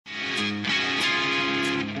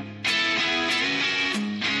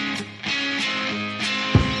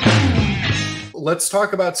let's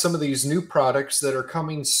talk about some of these new products that are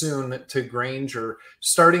coming soon to Grainger,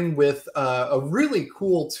 starting with a really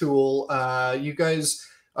cool tool. You guys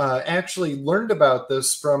actually learned about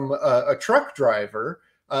this from a truck driver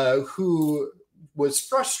who was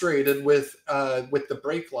frustrated with the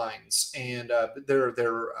brake lines and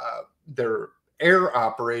their air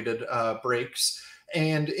operated brakes.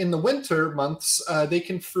 And in the winter months, they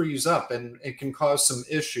can freeze up and it can cause some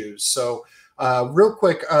issues. So real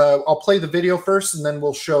quick, I'll play the video first and then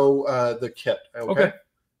we'll show the kit. Okay.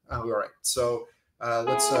 All right. So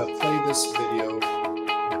let's play this video.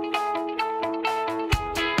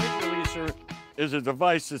 Releaser is a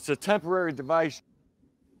device. It's a temporary device.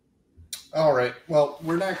 All right. Well,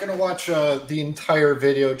 we're not going to watch the entire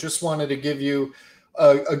video. Just wanted to give you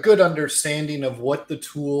a good understanding of what the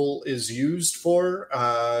tool is used for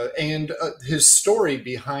and his story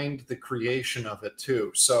behind the creation of it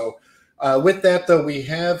too. So with that, though, we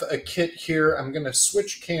have a kit here. I'm going to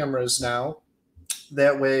switch cameras now.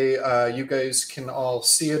 That way you guys can all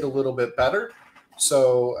see it a little bit better.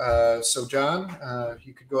 So, so John,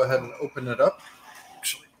 you could go ahead and open it up.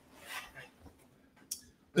 Actually,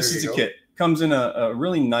 this is a kit. Comes in a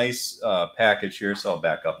really nice package here. So I'll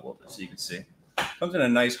back up a little bit so you can see. Comes in a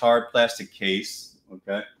nice hard plastic case.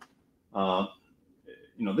 Okay.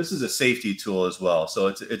 You know, this is a safety tool as well. So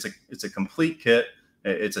it's a complete kit.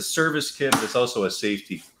 It's a service kit, but it's also a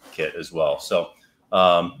safety kit as well. So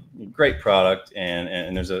great product,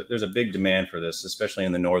 and there's a big demand for this, especially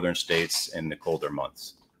in the northern states in the colder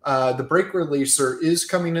months. The brake releaser is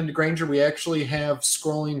coming into Grainger. We actually have,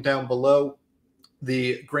 scrolling down below,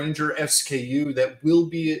 the Grainger SKU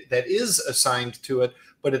that is assigned to it,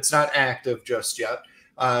 but it's not active just yet.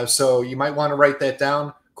 So you might want to write that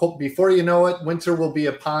down. Before you know it, winter will be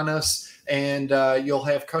upon us, and you'll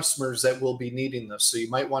have customers that will be needing this. So you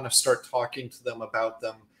might want to start talking to them about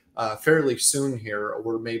them fairly soon here,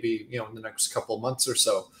 or maybe in the next couple of months or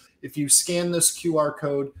so. If you scan this QR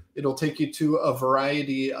code, it'll take you to a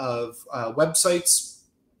variety of websites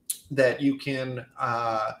that you can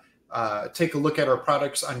take a look at our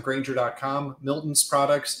products on Grainger.com, Milton's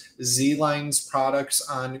products, Z-Line's products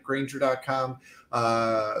on Grainger.com,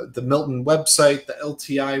 the Milton website, the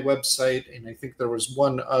LTI website, and I think there was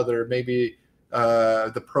one other, maybe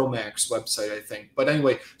the ProMax website, I think. But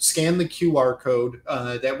anyway, scan the QR code.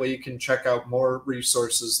 That way you can check out more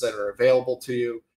resources that are available to you.